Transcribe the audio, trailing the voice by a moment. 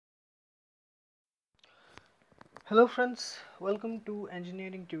Hello friends, welcome to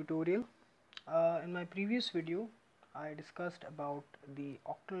engineering tutorial. In my previous video I discussed about the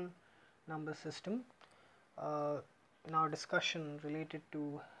octal number system in our discussion related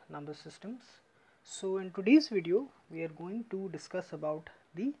to number systems. So in today's video we are going to discuss about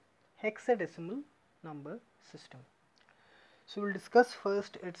the hexadecimal number system. So we'll discuss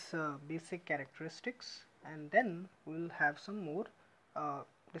first its basic characteristics, and then we'll have some more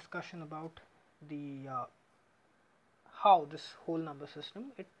discussion about the how this whole number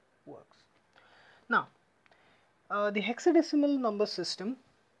system it works. Now, the hexadecimal number system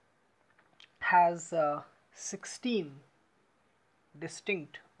has 16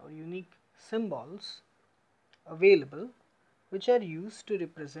 distinct or unique symbols available which are used to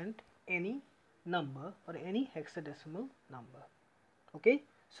represent any number or any hexadecimal number. Okay,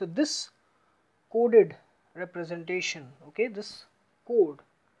 so this coded representation, okay, this code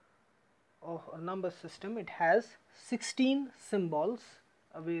of a number system, it has 16 symbols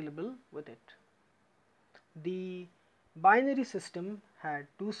available with it. The binary system had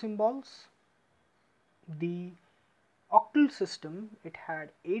 2 symbols, the octal system it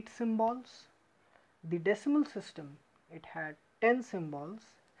had 8 symbols, the decimal system it had 10 symbols,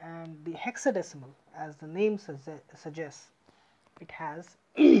 and the hexadecimal, as the name suggests, it has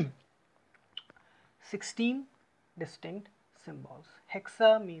 16 distinct symbols.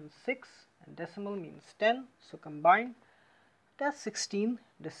 Hexa means 6 and decimal means 10, so combined it has 16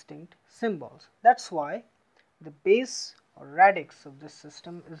 distinct symbols. That's why the base or radix of this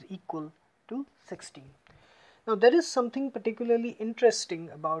system is equal to 16. Now there is something particularly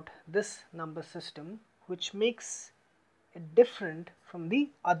interesting about this number system which makes it different from the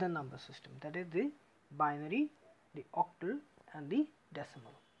other number system, that is the binary, the octal and the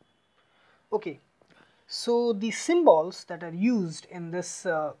decimal. Okay, so the symbols that are used in this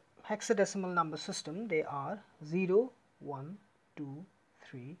hexadecimal number system, they are 0, 1, 2,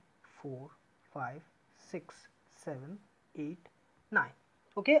 3, 4, 5, 6, 7, 8, 9.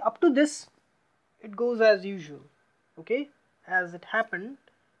 Okay, up to this it goes as usual, okay, as it happened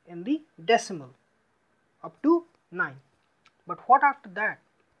in the decimal up to 9. But what after that?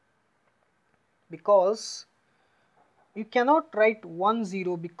 Because you cannot write 1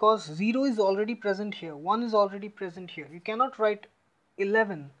 0 because 0 is already present here, 1 is already present here. You cannot write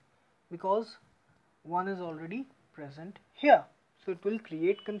 11 because 1 is already present here, so it will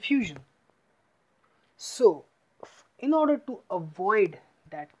create confusion. So in order to avoid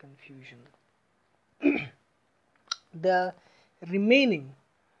that confusion, the remaining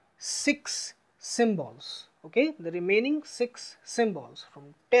 6 symbols, okay, the remaining 6 symbols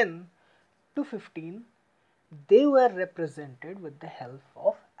from 10 to 15, they were represented with the help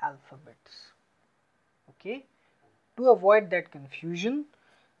of alphabets. Okay, to avoid that confusion,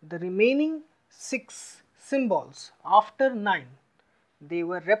 the remaining 6 symbols after 9, they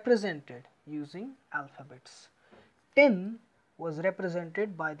were represented using alphabets. 10 was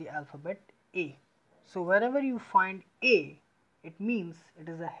represented by the alphabet A. So wherever you find A, it means it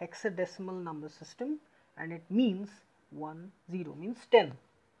is a hexadecimal number system, and it means 1 0 means 10.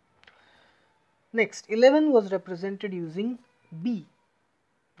 Next, 11 was represented using B,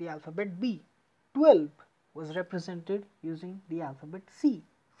 the alphabet B. 12 was represented using the alphabet C.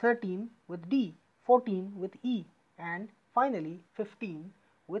 13 with D, 14 with E, and finally 15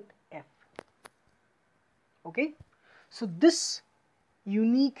 with F. Okay, so this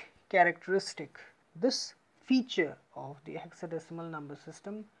unique characteristic, this feature of the hexadecimal number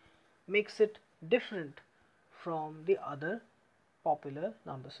system makes it different from the other popular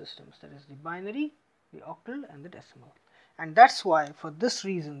number systems, that is the binary, the octal and the decimal. And that's why, for this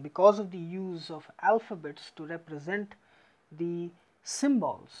reason, because of the use of alphabets to represent the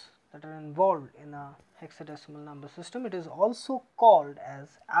symbols that are involved in a hexadecimal number system, it is also called as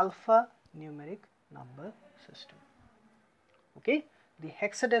alphanumeric number system. Okay, the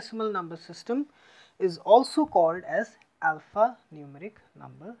hexadecimal number system is also called as alphanumeric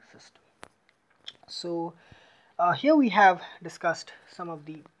number system. So here we have discussed some of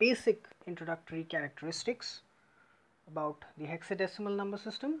the basic introductory characteristics about the hexadecimal number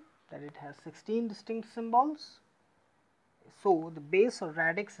system, that it has 16 distinct symbols. So the base or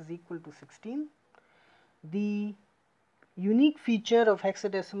radix is equal to 16. The unique feature of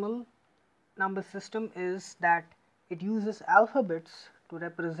hexadecimal number system is that it uses alphabets to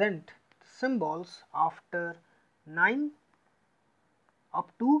represent symbols after 9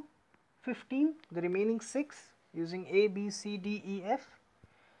 up to 15, the remaining 6 using A, B, C, D, E, F,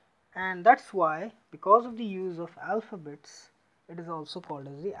 and that's why, because of the use of alphabets, it is also called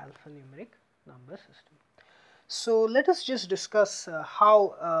as the alphanumeric number system. So let us just discuss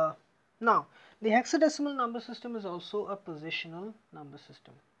how Now, the hexadecimal number system is also a positional number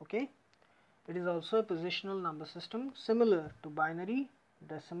system. Okay, it is also a positional number system similar to binary,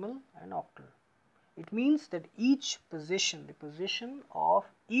 decimal and octal. It means that each position, the position of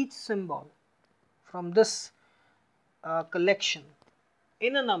each symbol from this collection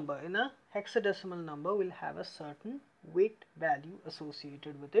in a number, in a hexadecimal number, will have a certain weight value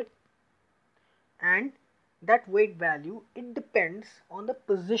associated with it, and that weight value, it depends on the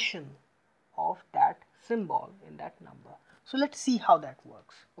position of that symbol in that number. So let's see how that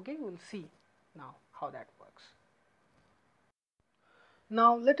works. Okay, we'll see now how that works.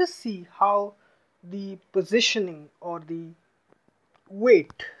 Now let us see how the positioning or the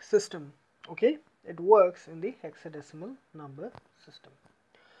weight system, okay, it works in the hexadecimal number system.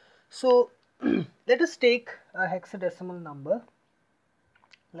 So let us take a hexadecimal number.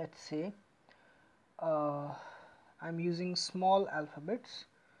 Let's say I'm using small alphabets.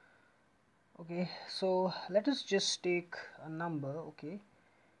 Okay, so let us just take a number, okay,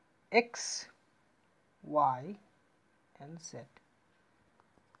 x, y and z.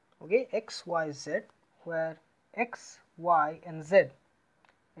 Okay, x, y, z, where x, y and z,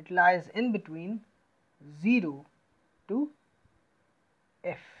 it lies in between 0 to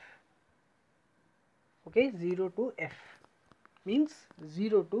f. Okay, 0 to f means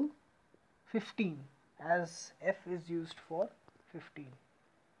 0 to 15, as f is used for 15.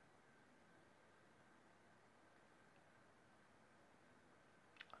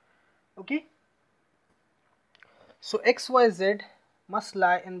 Okay, so x, y, z must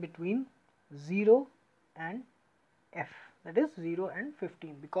lie in between 0 and f, that is 0 and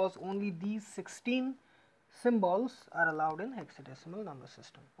 15, because only these 16 symbols are allowed in hexadecimal number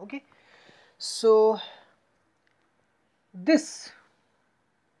system. Okay, so this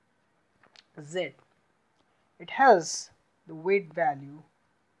z, it has the weight value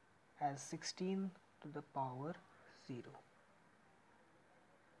as 16 to the power 0.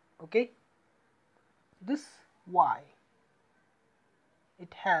 Okay, this y,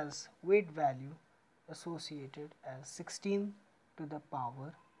 it has weight value associated as 16 to the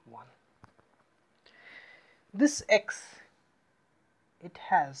power 1. This x, it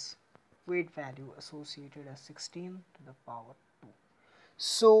has weight value associated as 16 to the power 2.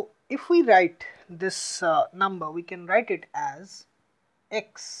 So if we write this number, we can write it as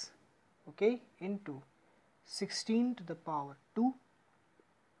x, okay, into 16 to the power 2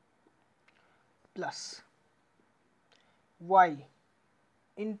 plus y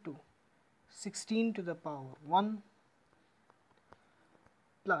into 16 to the power 1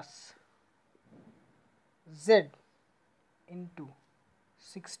 plus z into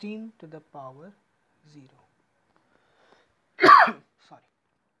 16 to the power 0. Sorry.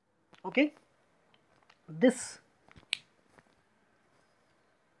 Okay, this,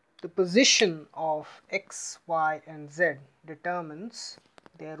 the position of x, y and z determines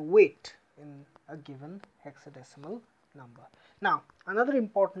their weight in a given hexadecimal number. Now another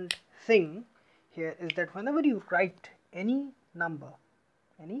important thing here is that whenever you write any number,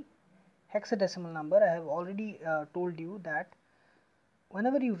 any hexadecimal number, I have already told you that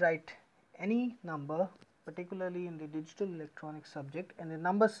whenever you write any number, particularly in the digital electronics subject and the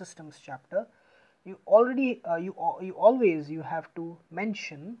number systems chapter, you already you have to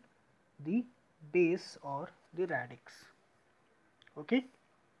mention the base or the radix. Okay,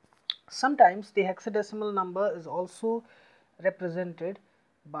 sometimes the hexadecimal number is also represented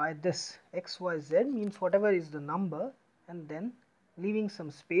by this xyz, means whatever is the number and then leaving some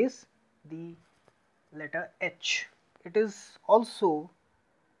space, the letter h. It is also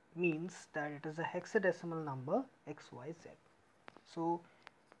means that it is a hexadecimal number xyz. So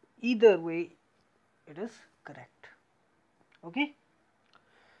either way it is correct. Okay,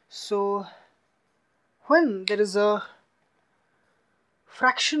 so when there is a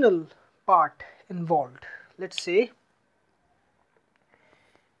fractional part involved, let's say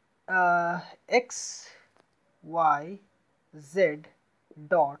x, y, z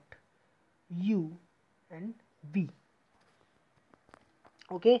dot u and v.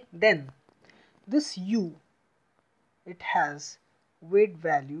 Okay, then this u, it has weight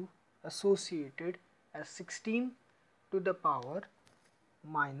value associated as 16 to the power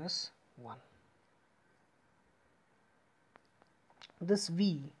minus 1. This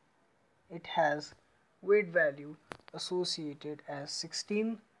v, it has weight value associated as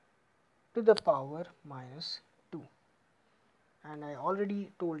 16 to the power minus 2. And I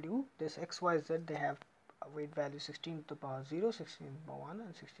already told you this x, y, z, they have a weight value 16 to the power 0, 16 to the power 1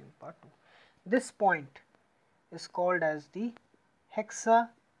 and 16 to the power 2. This point is called as the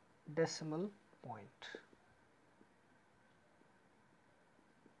hexadecimal point.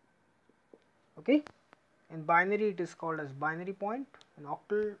 Okay, in binary it is called as binary point, in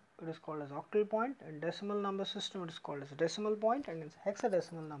octal it is called as octal point, in decimal number system it is called as decimal point, and in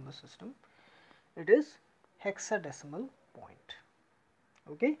hexadecimal number system it is hexadecimal point.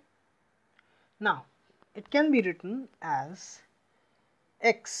 Okay, now it can be written as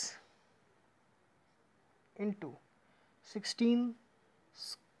x into 16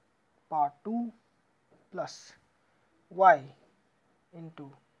 power 2 plus y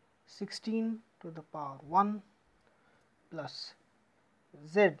into 16 to the power 1 plus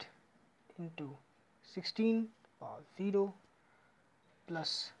z into 16 power 0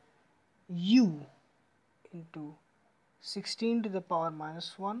 plus u into 16 to the power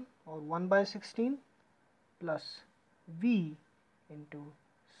minus 1 or 1 by 16 plus v into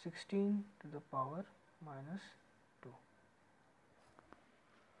 16 to the power minus 2.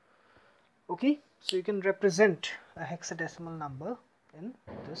 Okay, so you can represent a hexadecimal number in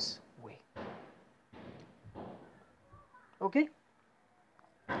this way. Okay,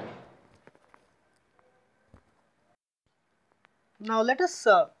 now let us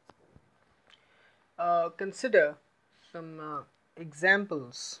consider some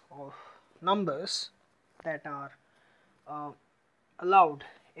examples of numbers that are allowed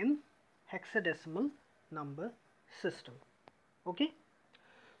in hexadecimal number system. Okay,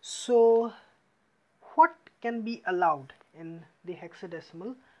 so what can be allowed in the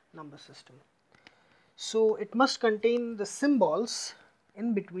hexadecimal number system? So it must contain the symbols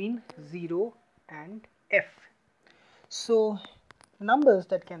in between 0 and F. So numbers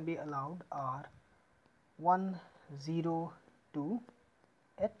that can be allowed are 1, 0, 2,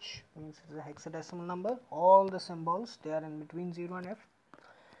 H means it's a hexadecimal number, all the symbols they are in between 0 and F.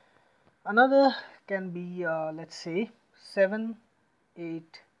 Another can be let's say 7,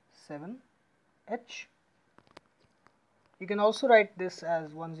 8, 7, H. You can also write this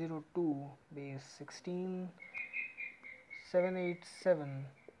as 102 base 16, 787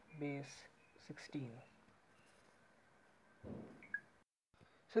 base 16.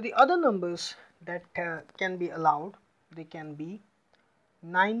 So the other numbers that can be allowed, they can be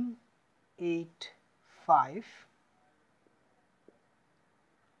 9, 8, 5,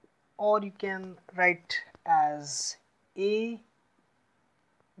 or you can write as A,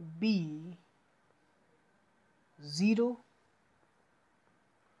 B, 0.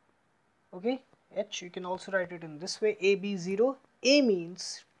 Okay, H you can also write it in this way, A, B, 0. A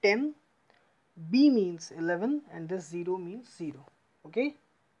means 10, B means 11, and this 0 means 0. Okay,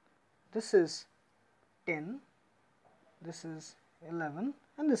 this is 10, this is 11,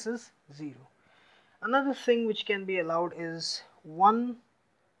 and this is 0. Another thing which can be allowed is 1,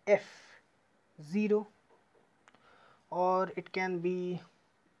 F, 0, or it can be,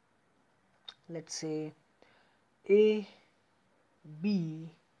 let's say, A, B,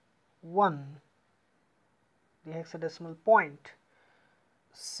 1, the hexadecimal point,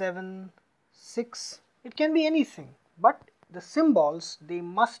 7, 6, it can be anything, but the symbols they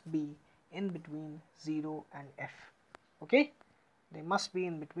must be in between 0 and F. Okay, they must be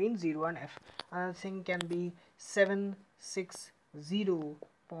in between 0 and F. Another thing can be 760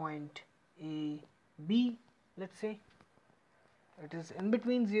 point A, B, let's say, it is in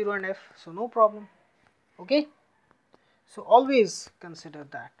between 0 and F, so no problem. Okay, so always consider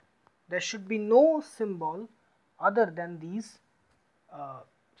that there should be no symbol other than these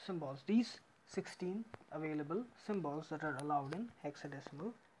symbols, these 16 available symbols that are allowed in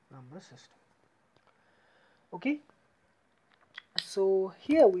hexadecimal number system. Okay, so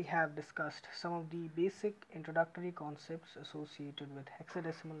here we have discussed some of the basic introductory concepts associated with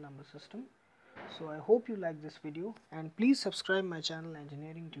hexadecimal number system. So I hope you like this video, and please subscribe my channel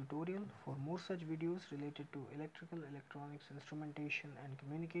Engineering Tutorial for more such videos related to electrical, electronics, instrumentation and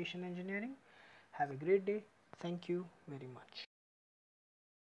communication engineering. Have a great day. Thank you very much.